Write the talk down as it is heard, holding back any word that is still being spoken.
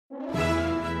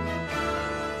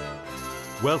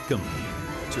Welcome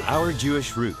to Our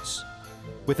Jewish Roots,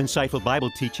 with insightful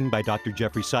Bible teaching by Dr.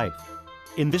 Jeffrey Seif.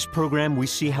 In this program, we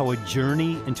see how a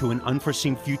journey into an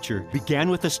unforeseen future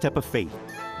began with a step of faith.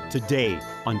 Today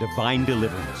on Divine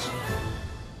Deliverance.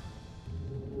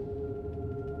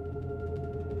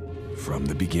 From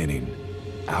the beginning,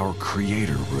 our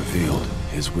Creator revealed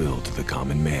His will to the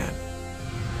common man.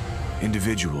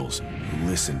 Individuals who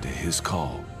listened to His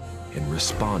call and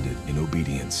responded in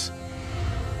obedience.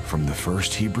 From the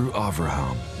first Hebrew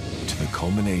Avraham to the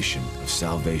culmination of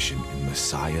salvation in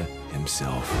Messiah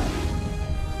Himself,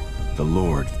 the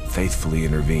Lord faithfully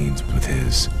intervenes with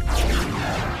His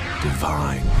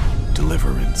divine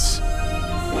deliverance.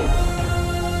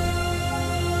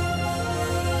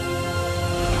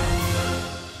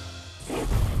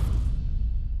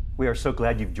 We are so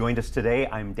glad you've joined us today.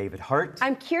 I'm David Hart.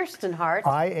 I'm Kirsten Hart.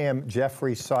 I am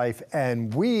Jeffrey Seif,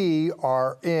 and we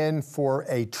are in for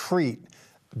a treat.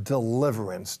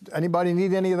 Deliverance. Anybody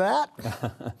need any of that?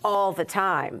 All the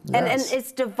time. Yes. And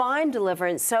it's divine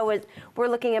deliverance. So we're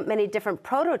looking at many different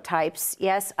prototypes,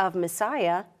 yes, of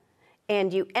Messiah.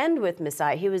 And you end with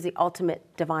Messiah. He was the ultimate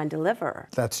divine deliverer.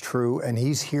 That's true, and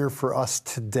He's here for us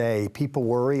today. People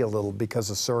worry a little because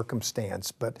of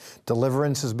circumstance, but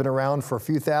deliverance has been around for a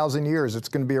few thousand years. It's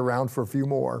going to be around for a few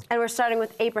more. And we're starting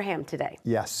with Abraham today.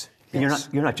 Yes. And Yes.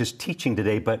 you're not just teaching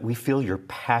today, but we feel your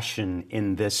passion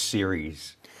in this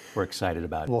series. We're excited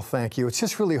about it. Well, thank you. It's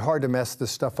just really hard to mess this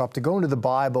stuff up. To go into the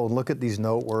Bible and look at these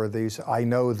noteworthies, I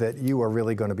know that you are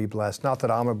really going to be blessed. Not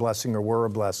that I'm a blessing or we're a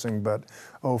blessing, but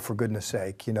oh, for goodness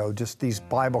sake, just these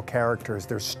Bible characters,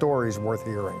 their stories worth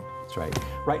hearing. That's right.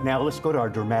 Right now, let's go to our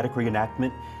dramatic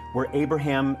reenactment where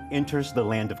Abraham enters the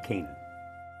land of Canaan.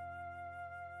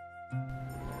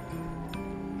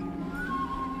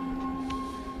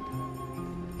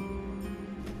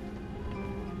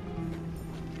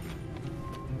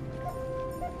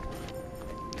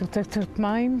 תרצה קצת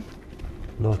מים?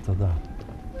 לא, תודה.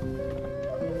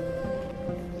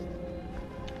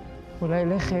 אולי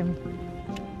לחם?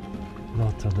 לא,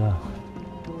 תודה.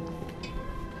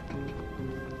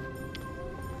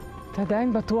 אתה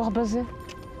עדיין בטוח בזה?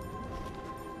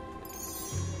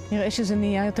 נראה שזה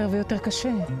נהיה יותר ויותר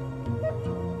קשה.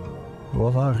 הוא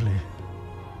אמר לי,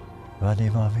 ואני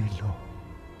מאמין לו.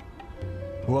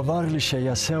 הוא אמר לי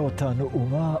שיעשה אותנו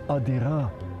אומה אדירה.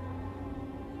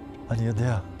 אני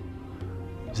יודע,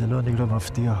 זה לא נראה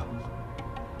מפתיע,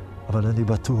 אבל אני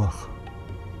בטוח.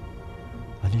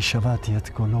 אני שמעתי את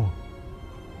קולו.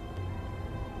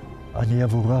 אני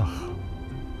אבורך,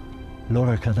 לא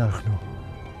רק אנחנו.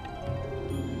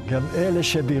 גם אלה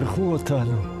שבירכו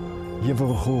אותנו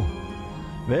יבורכו,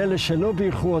 ואלה שלא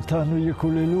בירכו אותנו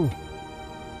יקוללו.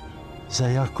 זה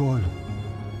היה קול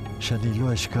שאני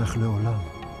לא אשכח לעולם.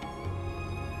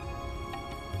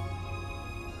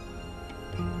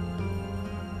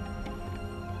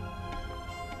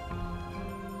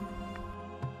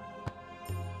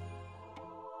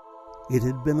 It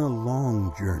had been a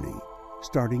long journey,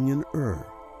 starting in Ur,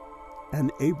 and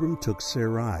Abram took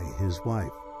Sarai, his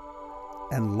wife,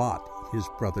 and Lot, his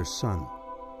brother's son,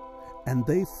 and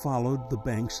they followed the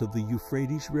banks of the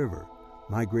Euphrates River,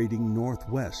 migrating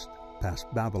northwest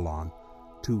past Babylon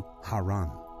to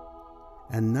Haran.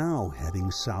 And now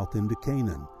heading south into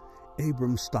Canaan,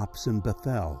 Abram stops in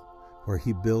Bethel, where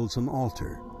he builds an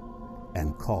altar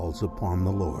and calls upon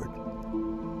the Lord.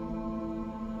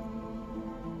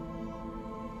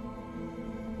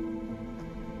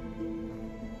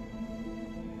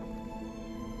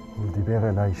 הוא דיבר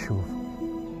אליי שוב.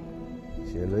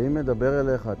 כשאלוהים מדבר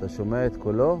אליך, אתה שומע את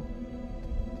קולו?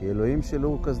 כי אלוהים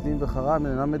שלו כסדים וחרם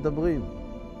אינם מדברים.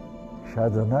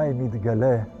 כשאדוני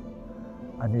מתגלה,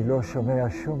 אני לא שומע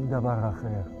שום דבר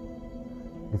אחר.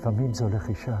 לפעמים זו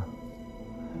לחישה.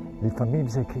 לפעמים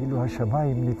זה כאילו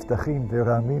השמיים נפתחים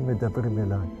ורעמים מדברים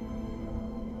אליי.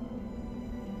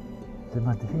 זה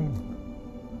מדהים.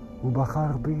 הוא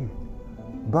בחר בי,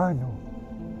 בנו.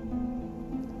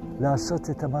 לעשות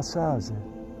את המסע הזה.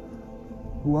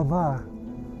 הוא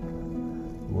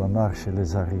אמר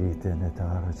שלזרעי ייתן את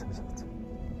הארץ הזאת.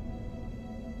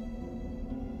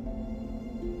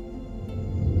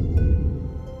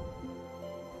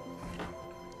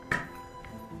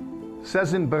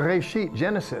 Says in Bereshit,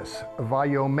 Genesis,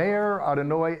 Vayomer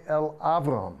Adonai el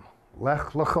Avram,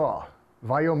 Lech Lecha.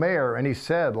 Vayomer, and he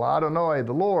said, La Adonai,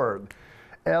 the Lord,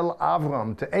 El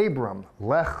Avram, to Abram,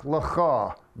 Lech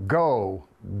Lecha, go,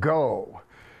 go.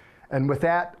 And with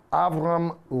that,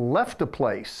 Avram left a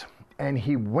place and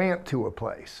he went to a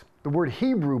place. The word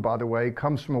Hebrew, by the way,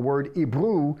 comes from a word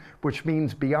Ibru, which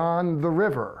means beyond the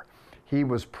river. He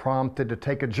was prompted to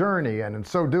take a journey, and in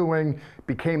so doing,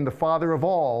 became the father of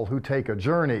all who take a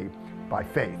journey. by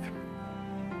faith.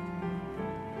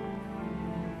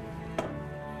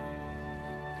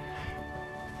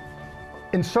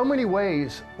 In so many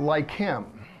ways, like him,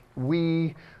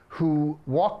 we who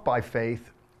walk by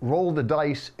faith roll the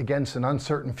dice against an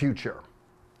uncertain future.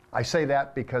 I say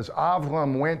that because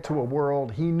Avram went to a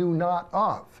world he knew not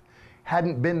of,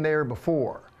 hadn't been there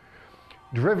before,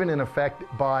 driven in effect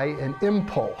by an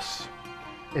impulse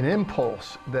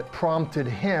that prompted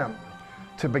him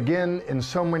to begin in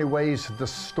so many ways the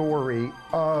story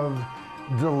of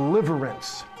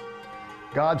deliverance.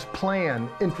 God's plan,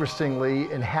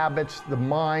 interestingly, inhabits the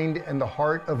mind and the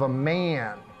heart of a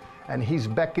man, and he's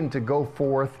beckoned to go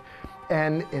forth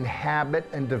and inhabit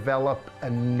and develop a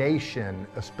nation,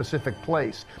 a specific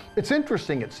place. It's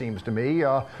interesting, it seems to me.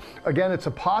 Again, it's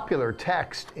a popular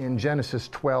text in Genesis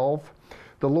 12.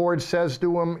 The Lord says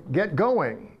to him, get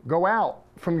going, go out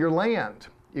from your land.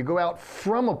 You go out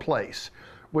from a place,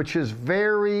 which is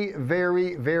very,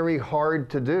 very, very hard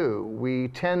to do. We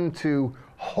tend to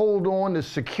hold on to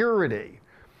security.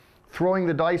 Throwing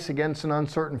the dice against an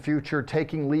uncertain future,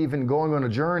 taking leave and going on a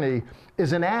journey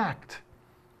is an act,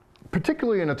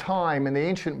 particularly in a time in the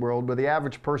ancient world where the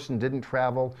average person didn't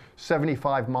travel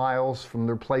 75 miles from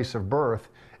their place of birth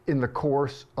in the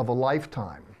course of a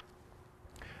lifetime.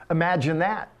 Imagine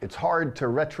that. It's hard to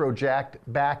retroject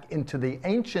back into the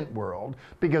ancient world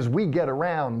because we get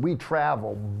around, we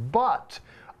travel. But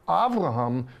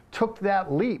Abraham took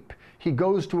that leap. He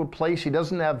goes to a place, he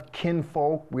doesn't have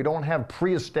kinfolk, we don't have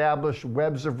pre-established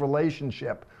webs of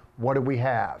relationship. What do we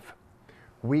have?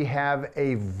 We have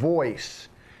a voice,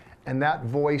 and that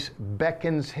voice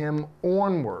beckons him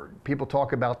onward. People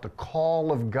talk about the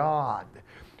call of God.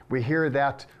 We hear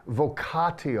that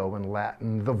vocatio in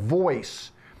Latin, the voice.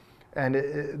 And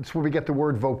it's where we get the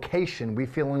word vocation. We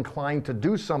feel inclined to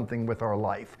do something with our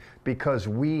life because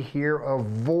we hear a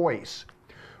voice.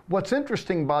 What's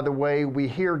interesting, by the way, we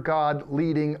hear God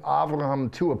leading Abraham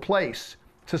to a place,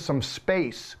 to some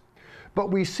space. But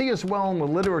we see as well in the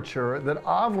literature that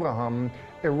Abraham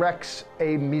erects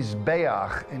a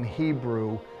mizbeach in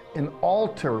Hebrew, an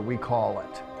altar, we call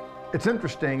it. It's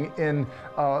interesting, in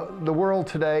the world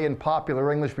today, in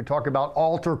popular English, we talk about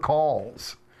altar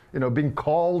calls. You know, being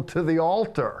called to the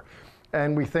altar.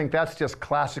 And we think that's just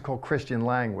classical Christian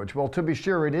language. Well, to be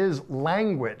sure, it is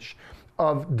language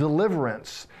of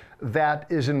deliverance that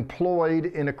is employed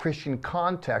in a Christian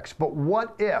context. But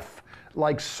what if,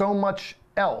 like so much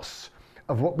else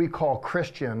of what we call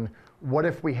Christian, what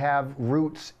if we have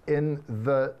roots in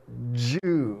the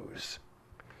Jews?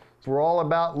 So we're all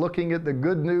about looking at the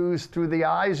good news through the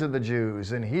eyes of the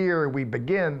Jews. And here we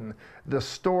begin the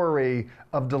story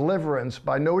of deliverance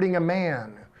by noting a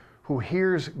man who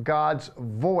hears God's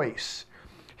voice.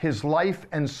 His life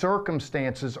and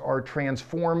circumstances are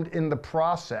transformed in the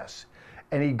process.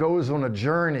 And he goes on a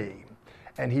journey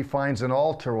and he finds an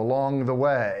altar along the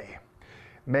way.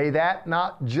 May that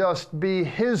not just be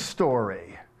his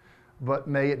story, but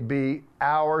may it be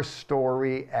our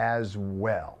story as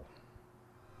well.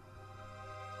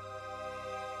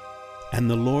 And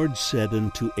the Lord said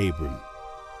unto Abram,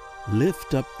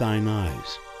 Lift up thine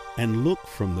eyes, and look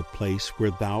from the place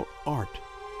where thou art,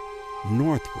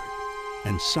 northward,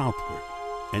 and southward,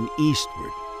 and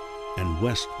eastward, and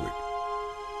westward.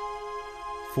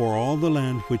 For all the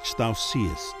land which thou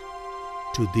seest,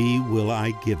 to thee will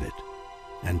I give it,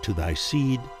 and to thy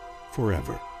seed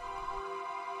forever.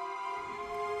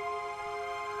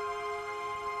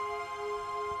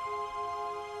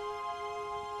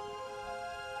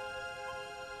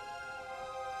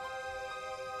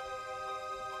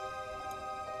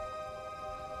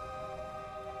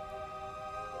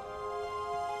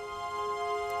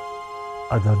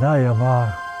 אדוני אמר,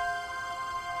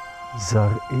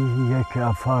 זרעי יהיה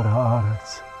כעפר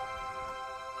הארץ.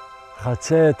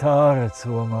 חצה את הארץ,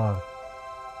 הוא אמר,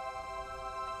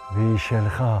 והיא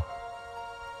שלך.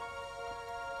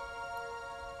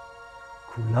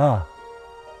 כולה.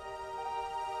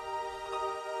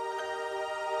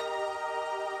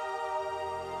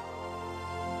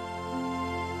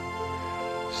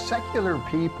 Secular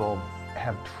people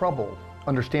have trouble,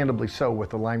 understandably so,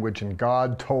 with the language, and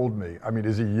God told me. I mean,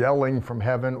 is he yelling from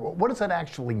heaven? What does that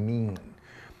actually mean?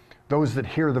 Those that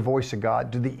hear the voice of God,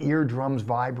 do the eardrums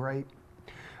vibrate?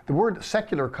 The word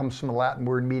secular comes from a Latin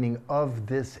word meaning of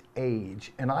this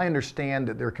age, and I understand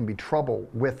that there can be trouble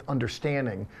with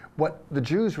understanding what the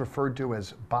Jews referred to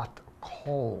as bat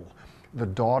kol, the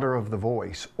daughter of the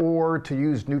voice, or to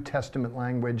use New Testament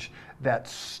language, that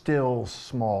still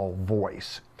small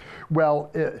voice.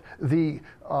 Well,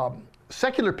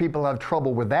 secular people have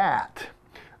trouble with that,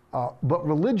 but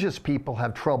religious people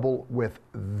have trouble with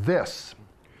this.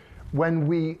 when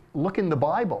we look in the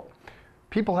Bible,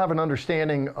 people have an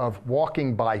understanding of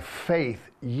walking by faith,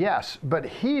 yes, but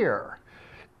here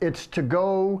it's to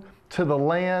go to the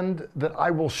land that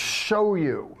I will show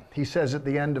you. He says at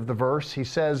the end of the verse, he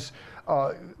says,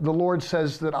 the Lord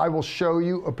says that I will show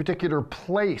you a particular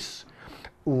place,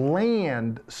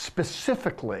 land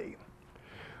specifically.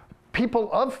 People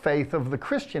of faith, of the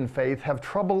Christian faith, have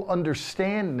trouble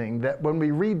understanding that when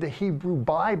we read the Hebrew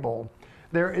Bible,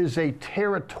 there is a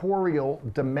territorial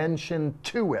dimension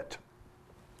to it.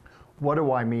 What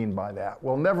do I mean by that?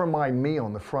 Well, never mind me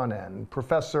on the front end.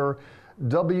 Professor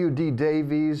W.D.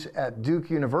 Davies at Duke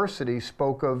University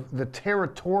spoke of the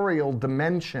territorial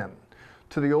dimension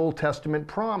to the Old Testament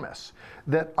promise,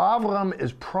 that Avram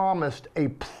is promised a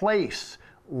place,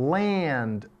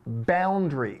 land,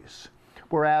 boundaries.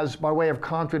 Whereas, by way of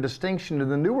contradistinction, in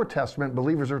the Newer Testament,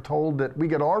 believers are told that we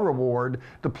get our reward,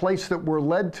 the place that we're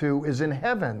led to is in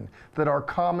heaven, that our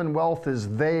commonwealth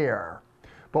is there.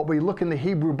 But we look in the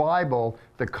Hebrew Bible,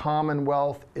 the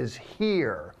commonwealth is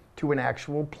here, to an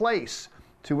actual place,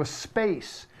 to a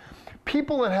space.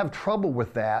 People that have trouble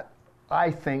with that,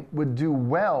 I think, would do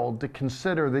well to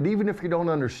consider that even if you don't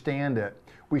understand it,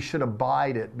 we should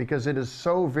abide it, because it is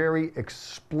so very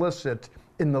explicit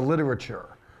in the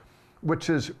literature, which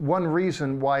is one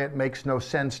reason why it makes no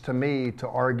sense to me to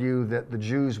argue that the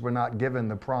Jews were not given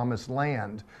the promised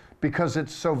land, because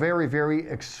it's so very, very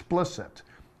explicit.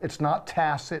 It's not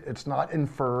tacit, it's not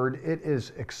inferred, it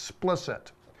is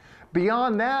explicit.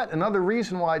 Beyond that, another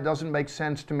reason why it doesn't make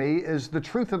sense to me is the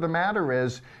truth of the matter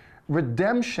is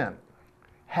redemption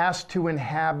has to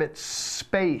inhabit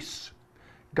space.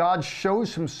 God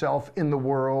shows himself in the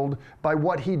world by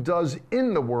what he does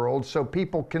in the world so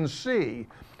people can see.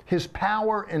 His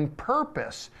power and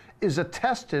purpose is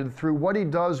attested through what he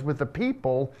does with the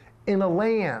people in a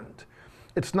land.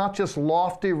 It's not just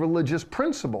lofty religious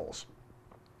principles.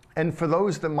 And for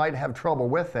those that might have trouble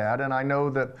with that, and I know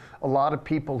that a lot of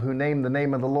people who name the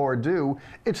name of the Lord do,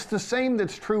 it's the same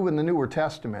that's true in the Newer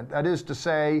Testament. That is to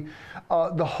say,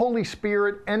 the Holy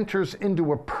Spirit enters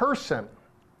into a person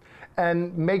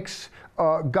and makes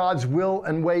God's will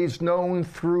and ways known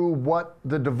through what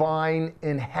the divine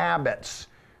inhabits.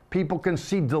 People can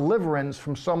see deliverance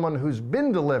from someone who's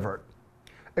been delivered.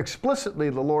 Explicitly,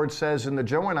 the Lord says in the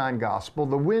Johannine Gospel,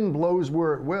 the wind blows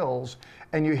where it wills,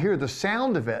 and you hear the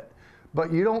sound of it,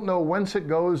 but you don't know whence it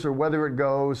goes or whether it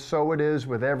goes. So it is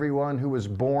with everyone who is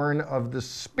born of the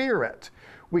Spirit.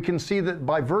 We can see that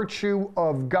by virtue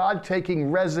of God taking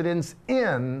residence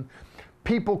in,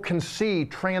 people can see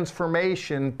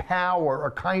transformation, power,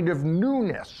 a kind of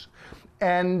newness,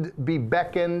 and be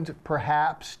beckoned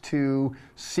perhaps to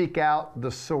seek out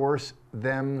the source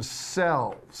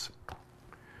themselves.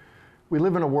 We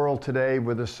live in a world today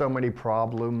where there's so many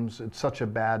problems. It's such a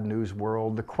bad news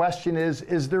world. The question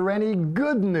is there any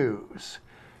good news?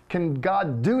 Can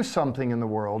God do something in the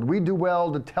world? We do well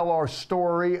to tell our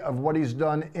story of what he's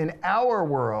done in our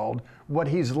world, what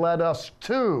he's led us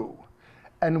to.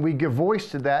 And we give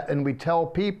voice to that and we tell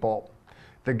people,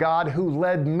 the God who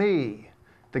led me,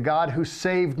 the God who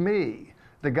saved me,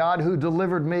 the God who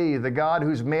delivered me, the God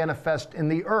who's manifest in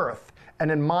the earth.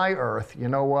 And in my earth, you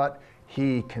know what?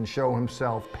 He can show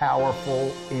himself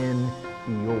powerful in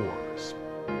yours.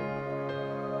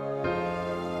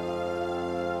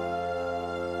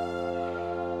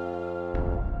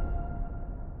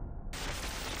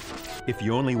 If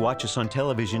you only watch us on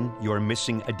television, you are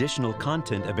missing additional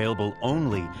content available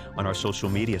only on our social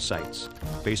media sites,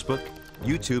 Facebook,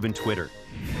 YouTube, and Twitter.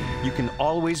 You can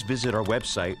always visit our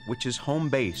website, which is home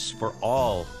base for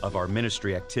all of our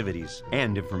ministry activities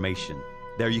and information.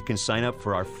 There you can sign up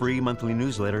for our free monthly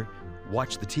newsletter,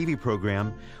 watch the TV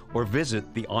program, or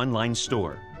visit the online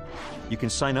store. You can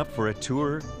sign up for a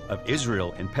tour of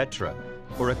Israel and Petra,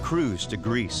 or a cruise to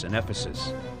Greece and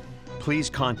Ephesus. Please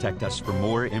contact us for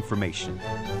more information.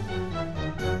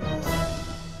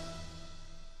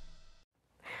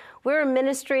 We're a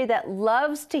ministry that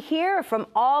loves to hear from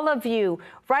all of you.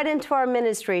 Write into our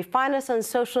ministry. Find us on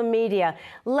social media.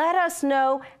 Let us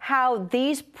know how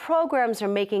these programs are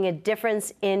making a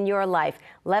difference in your life.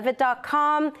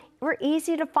 Levitt.com. We're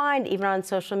easy to find, even on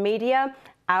social media.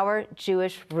 Our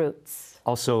Jewish Roots.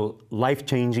 Also,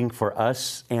 life-changing for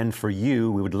us and for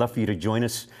you. We would love for you to join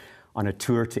us on a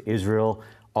tour to Israel.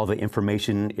 All the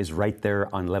information is right there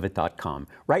on Levitt.com.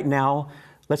 Right now,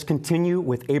 let's continue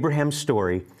with Abraham's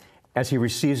story as he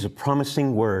receives a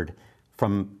promising word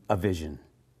from a vision.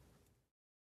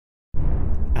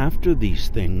 After these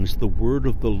things, the word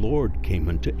of the Lord came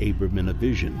unto Abram in a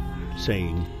vision,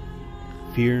 saying,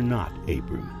 Fear not,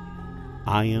 Abram,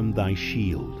 I am thy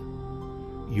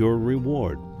shield. your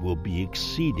reward will be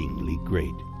exceedingly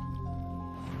great.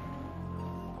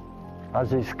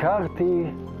 אז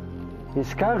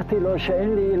הזכרתי לו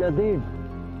שאין לי ילדים.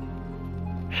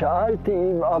 שאלתי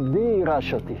אם עבדי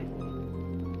יירש אותי.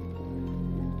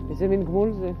 איזה מין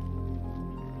גמול זה?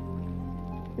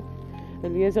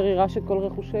 אליעזר יירש את כל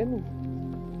רכושנו.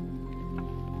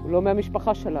 הוא לא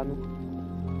מהמשפחה שלנו.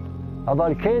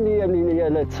 אבל כן יהיה לי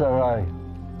ילד שרי.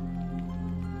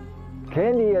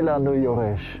 כן יהיה לנו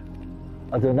יורש.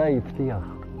 אדוני הבטיח.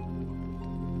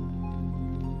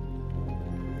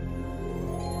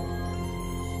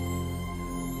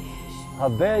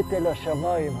 הבט אל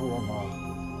השמיים, הוא אמר.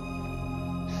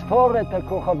 ספור את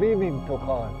הכוכבים אם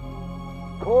תוכל.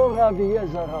 כה רב יהיה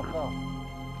זרעך.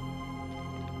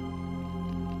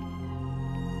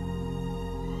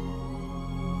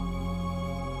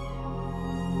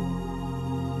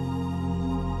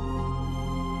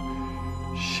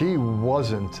 She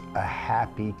wasn't a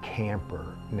happy camper,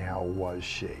 now was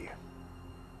she?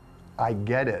 I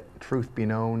get it, truth be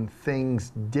known,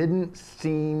 things didn't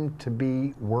seem to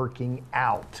be working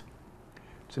out.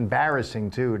 It's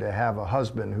embarrassing, too, to have a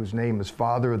husband whose name is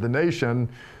Father of the Nation,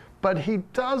 but he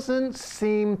doesn't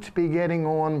seem to be getting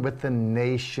on with the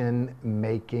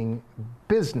nation-making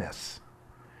business.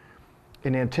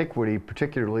 In antiquity,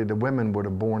 particularly, the women would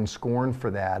have borne scorn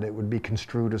for that. It would be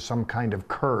construed as some kind of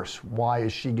curse. Why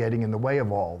is she getting in the way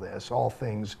of all this? All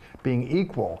things being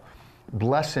equal.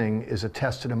 Blessing is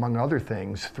attested, among other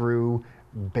things, through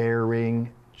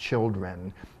bearing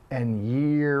children. And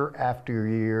year after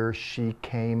year, she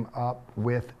came up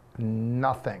with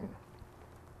nothing.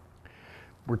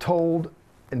 We're told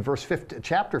in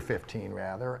chapter 15,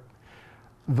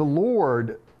 the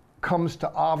Lord comes to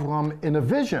Avram in a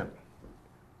vision.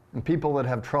 And people that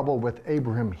have trouble with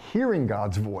Abraham hearing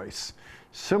God's voice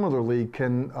similarly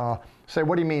can say,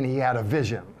 what do you mean he had a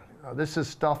vision? This is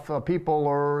stuff people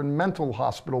are in mental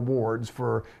hospital wards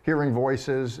for hearing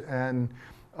voices and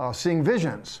seeing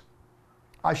visions.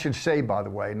 I should say, by the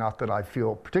way, not that I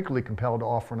feel particularly compelled to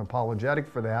offer an apologetic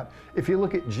for that, if you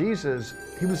look at Jesus,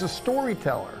 he was a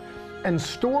storyteller. And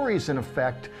stories, in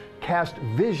effect, cast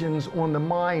visions on the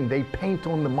mind. They paint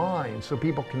on the mind so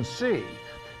people can see.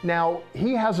 Now,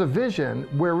 he has a vision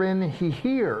wherein he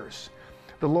hears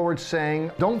the Lord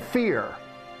saying, don't fear.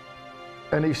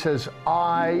 And he says,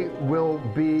 I will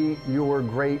be your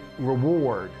great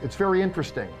reward. It's very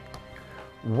interesting.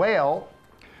 Well,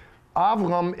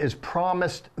 Avram is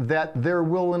promised that there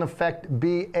will in effect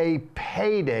be a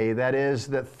payday. That is,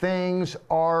 that things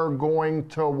are going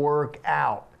to work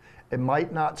out. It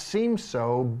might not seem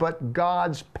so, but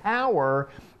God's power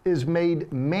is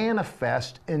made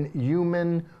manifest in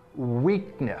human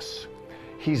weakness.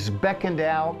 He's beckoned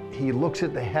out, he looks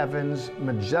at the heavens,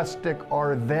 majestic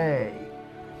are they.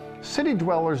 City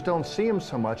dwellers don't see him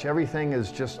so much. Everything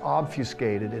is just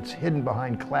obfuscated. It's hidden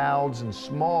behind clouds and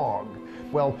smog.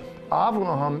 Well,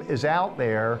 Abraham is out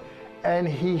there and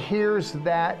he hears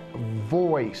that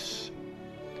voice.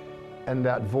 And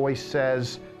that voice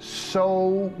says,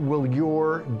 so will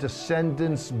your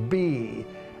descendants be,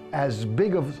 as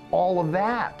big as all of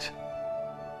that.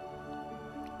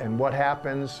 And what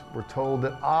happens? We're told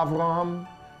that Avraham,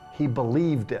 he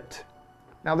believed it.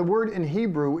 Now the word in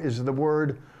Hebrew is the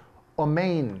word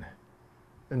amen.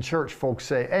 In church, folks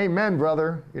say, amen,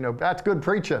 brother. You know, that's good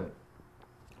preaching.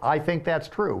 I think that's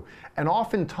true. And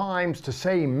oftentimes to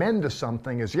say amen to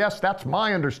something is, yes, that's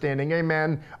my understanding,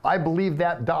 amen. I believe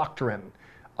that doctrine.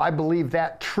 I believe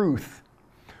that truth.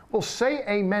 Well, say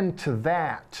amen to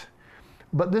that.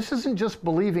 But this isn't just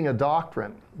believing a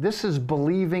doctrine. This is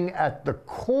believing at the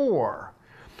core.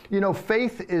 You know,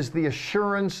 faith is the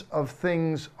assurance of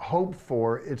things hoped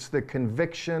for. It's the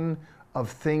conviction of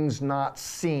things not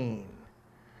seen.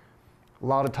 A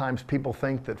lot of times people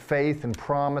think that faith and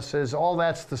promises, all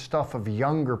that's the stuff of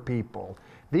younger people.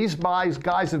 These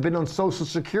guys have been on Social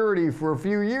Security for a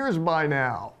few years by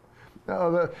now.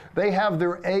 They have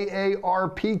their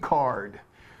AARP card.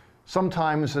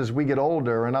 Sometimes as we get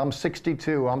older, and I'm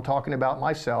 62, I'm talking about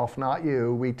myself, not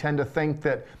you, we tend to think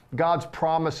that God's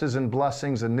promises and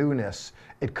blessings and newness,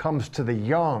 it comes to the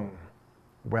young.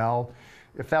 Well,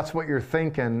 if that's what you're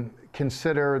thinking,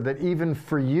 consider that even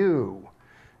for you,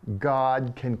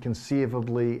 God can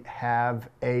conceivably have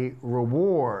a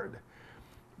reward.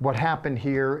 What happened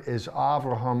here is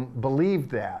Abraham believed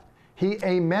that. He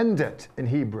amened it in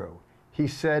Hebrew. He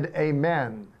said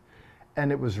amen,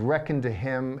 and it was reckoned to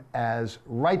him as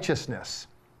righteousness.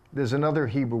 There's another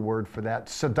Hebrew word for that,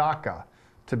 tzedakah,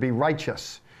 to be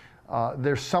righteous.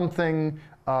 There's something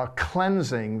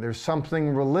cleansing, there's something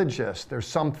religious, there's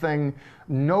something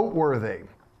noteworthy.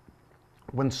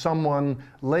 when someone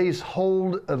lays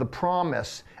hold of the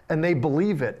promise and they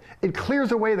believe it, it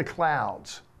clears away the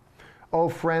clouds. Oh,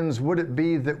 friends, would it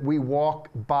be that we walk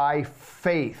by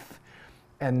faith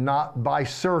and not by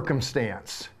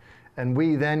circumstance? And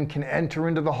we then can enter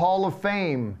into the Hall of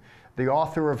Fame. The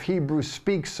author of Hebrews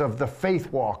speaks of the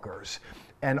faith walkers.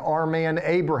 And our man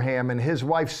Abraham and his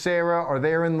wife Sarah are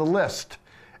there in the list.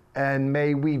 And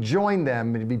may we join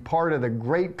them and be part of the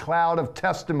great cloud of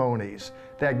testimonies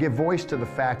that give voice to the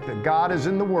fact that God is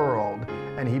in the world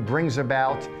and He brings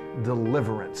about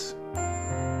deliverance.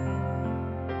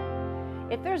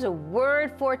 If there's a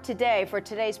word for today, for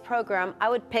today's program, I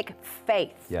would pick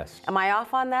faith. Yes. Am I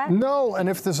off on that? No, and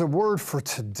if there's a word for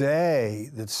today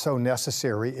that's so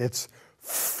necessary, it's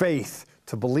faith,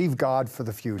 to believe God for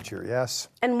the future, yes?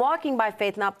 And walking by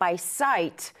faith, not by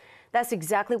sight, that's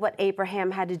exactly what Abraham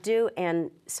had to do,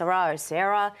 and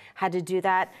Sarah had to do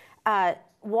that.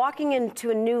 Walking into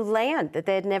a new land that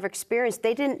they had never experienced.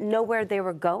 They didn't know where they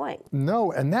were going.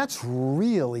 No, and that's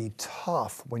really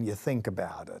tough when you think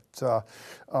about it.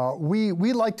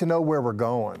 We like to know where we're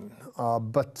going,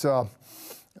 but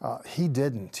he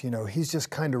didn't. You know, he's just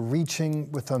kind of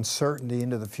reaching with uncertainty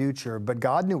into the future, but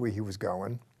God knew where he was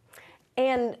going.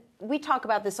 And we talk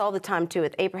about this all the time, too,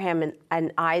 with Abraham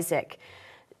and Isaac.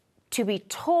 To be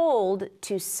told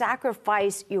to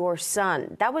sacrifice your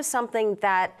son, that was something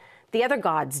that the other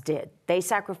gods did. They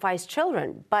sacrificed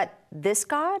children. But this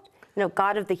God, you know,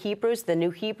 God of the Hebrews, the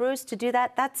new Hebrews, to do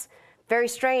that, that's very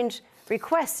strange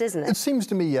request, isn't it? It seems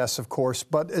to me, yes, of course,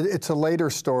 but it's a later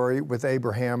story with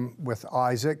Abraham, with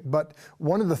Isaac. But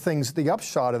one of the things, the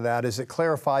upshot of that is it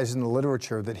clarifies in the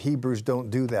literature that Hebrews don't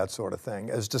do that sort of thing,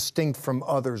 as distinct from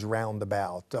others round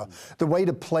about. The way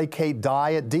to placate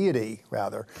deity,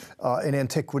 rather, in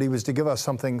antiquity was to give us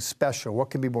something special. What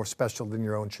can be more special than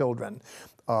your own children?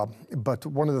 But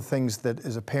one of the things that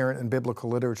is apparent in biblical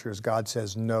literature is God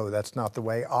says, no, that's not the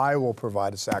way. I will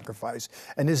provide a sacrifice.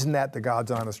 And isn't that the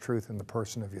God's honest truth in the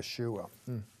person of Yeshua?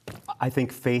 I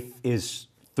think faith is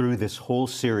through this whole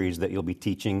series that you'll be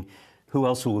teaching. Who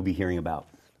else will we be hearing about?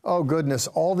 Oh, goodness,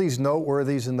 all these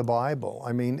noteworthies in the Bible.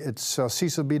 I mean, it's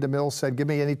Cecil B. DeMille said, give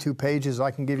me any 2 pages, I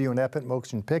can give you an epic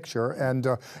motion picture. And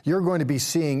you're going to be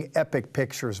seeing epic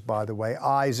pictures, by the way,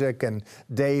 Isaac and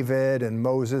David and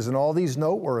Moses and all these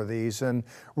noteworthies. And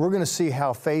we're going to see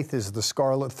how faith is the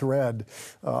scarlet thread.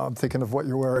 I'm thinking of what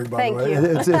you're wearing, by the way.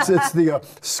 It's the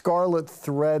scarlet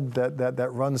thread that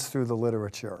runs through the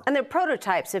literature. And they're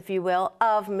prototypes, if you will,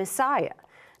 of Messiah.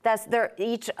 They're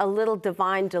each a little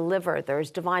divine deliverer.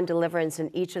 There's divine deliverance in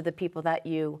each of the people that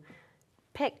you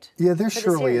picked. Yeah, there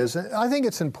surely is. I think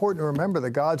it's important to remember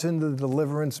that God's in the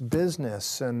deliverance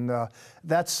business, and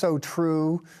that's so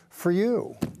true for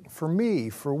you, for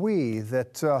me, for we,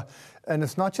 that, and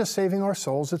it's not just saving our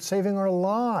souls, it's saving our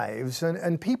lives,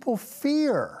 and people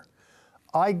fear.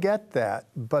 I get that,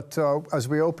 but as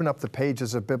we open up the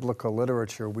pages of biblical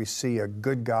literature, we see a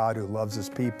good God who loves His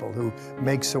people, who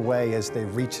makes a way as they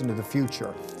reach into the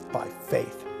future by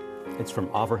faith. It's from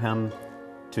Abraham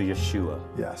to Yeshua.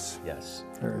 Yes. Yes.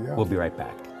 There you go. We'll be right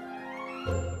back.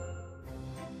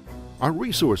 Our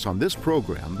resource on this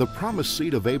program, the Promised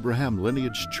Seed of Abraham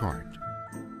Lineage Chart.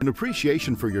 In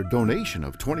appreciation for your donation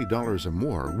of $20 or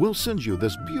more, we'll send you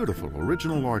this beautiful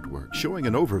original artwork showing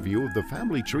an overview of the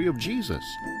family tree of Jesus,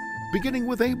 beginning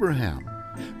with Abraham.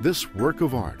 This work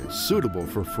of art is suitable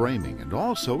for framing and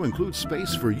also includes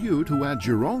space for you to add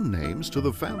your own names to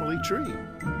the family tree.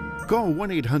 Call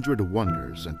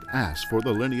 1-800-WONDERS and ask for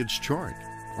the lineage chart,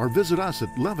 or visit us at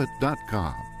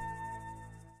levitt.com.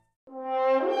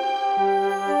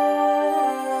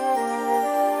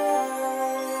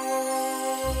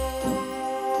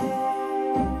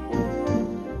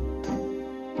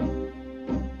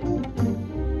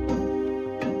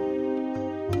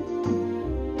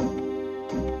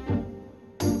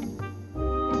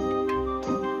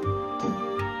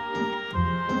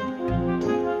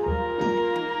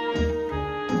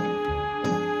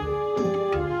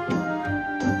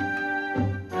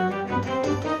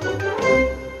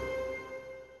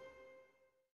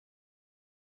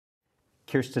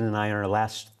 Kirsten and I, in our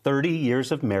last 30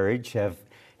 years of marriage, have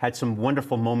had some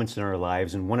wonderful moments in our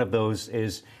lives, and one of those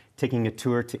is taking a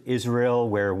tour to Israel,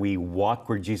 where we walk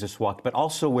where Jesus walked, but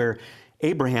also where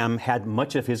Abraham had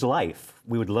much of his life.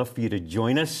 We would love for you to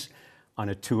join us on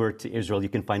a tour to Israel. You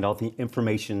can find all the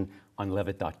information on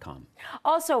levitt.com.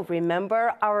 Also,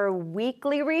 remember our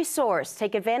weekly resource.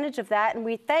 Take advantage of that, and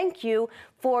we thank you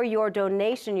for your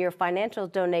donation, your financial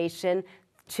donation,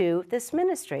 to this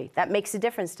ministry. That makes a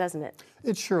difference, doesn't it?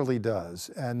 It surely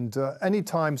does. And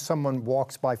anytime someone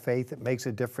walks by faith, it makes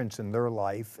a difference in their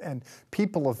life. And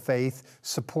people of faith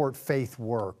support faith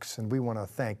works. And we want to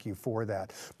thank you for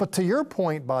that. But to your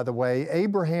point, by the way,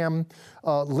 Abraham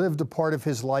lived a part of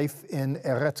his life in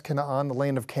Eretz Canaan, the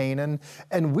land of Canaan.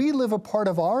 And we live a part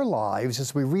of our lives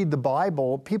as we read the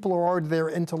Bible. People are already there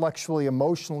intellectually,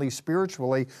 emotionally,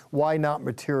 spiritually. Why not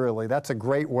materially? That's a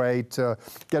great way to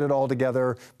get it all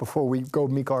together before we go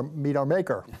meet our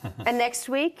Maker. And next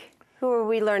week, who are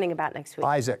we learning about next week?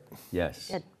 Isaac.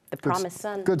 Yes. The promised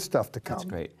son. Good stuff to come. That's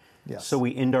great. Yes. So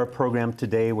we end our program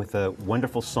today with a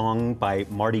wonderful song by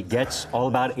Marty Goetz, all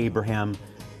about Abraham.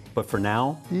 But for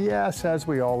now, yes, as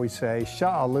we always say,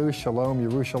 Sha'alu Shalom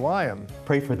Yerushalayim.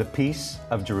 Pray for the peace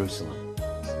of Jerusalem.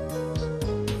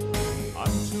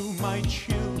 Unto my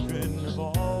children of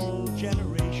all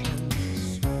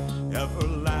generations,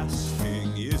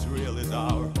 everlasting Israel is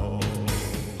our home.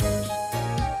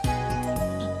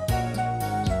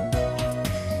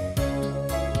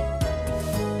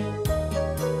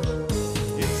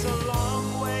 It's a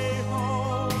long way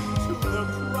home to the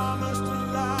promised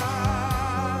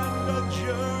land, a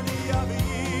journey of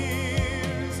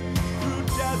years through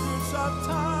deserts of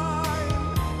time,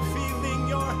 feeling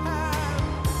your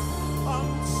hand on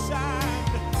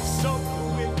sand soaked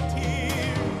with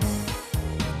tears.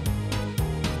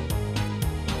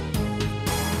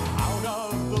 Out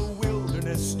of the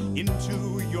wilderness into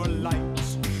your light,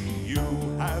 you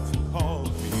have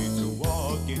called me to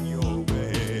walk in your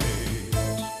way.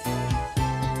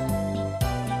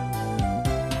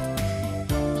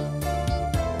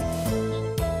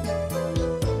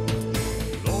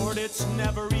 Lord, it's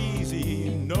never easy,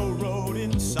 no road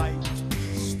in sight.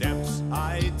 Steps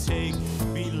I take,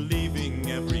 believing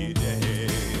every day.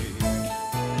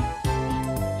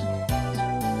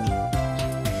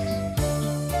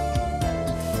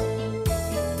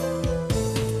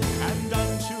 And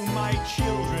unto my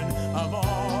children of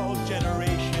all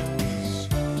generations,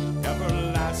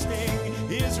 everlasting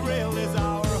Israel is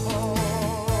our home.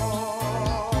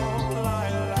 La,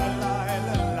 la, la, la,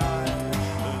 la, la, la, la,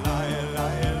 la, la,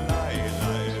 la, la.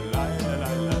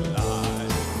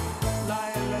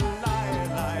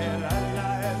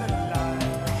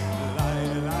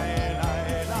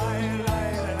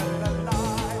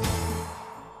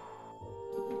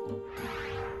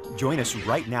 Join us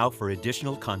right now for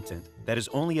additional content that is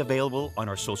only available on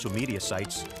our social media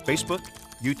sites, Facebook,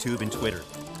 YouTube, and Twitter.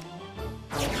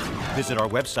 Visit our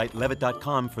website,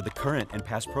 levitt.com, for the current and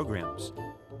past programs,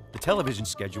 the television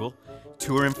schedule,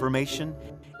 tour information,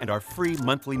 and our free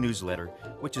monthly newsletter,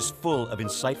 which is full of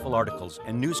insightful articles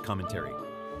and news commentary.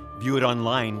 View it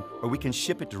online, or we can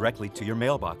ship it directly to your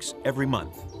mailbox every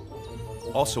month.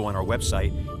 Also on our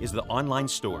website is the online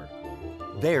store.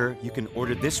 There, you can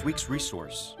order this week's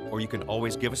resource, or you can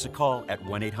always give us a call at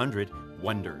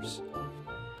 1-800-WONDERS.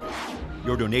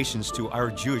 Your donations to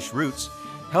Our Jewish Roots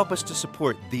help us to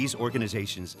support these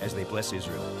organizations as they bless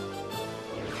Israel.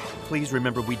 Please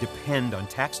remember we depend on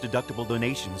tax-deductible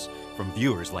donations from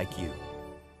viewers like you.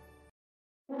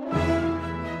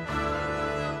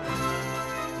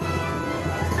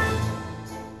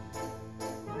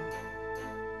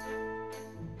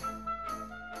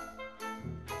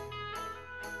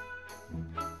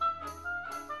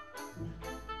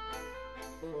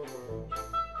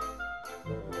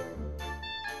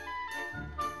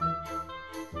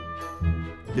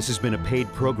 This has been a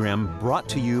paid program brought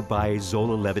to you by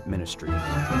Zola Levitt Ministry.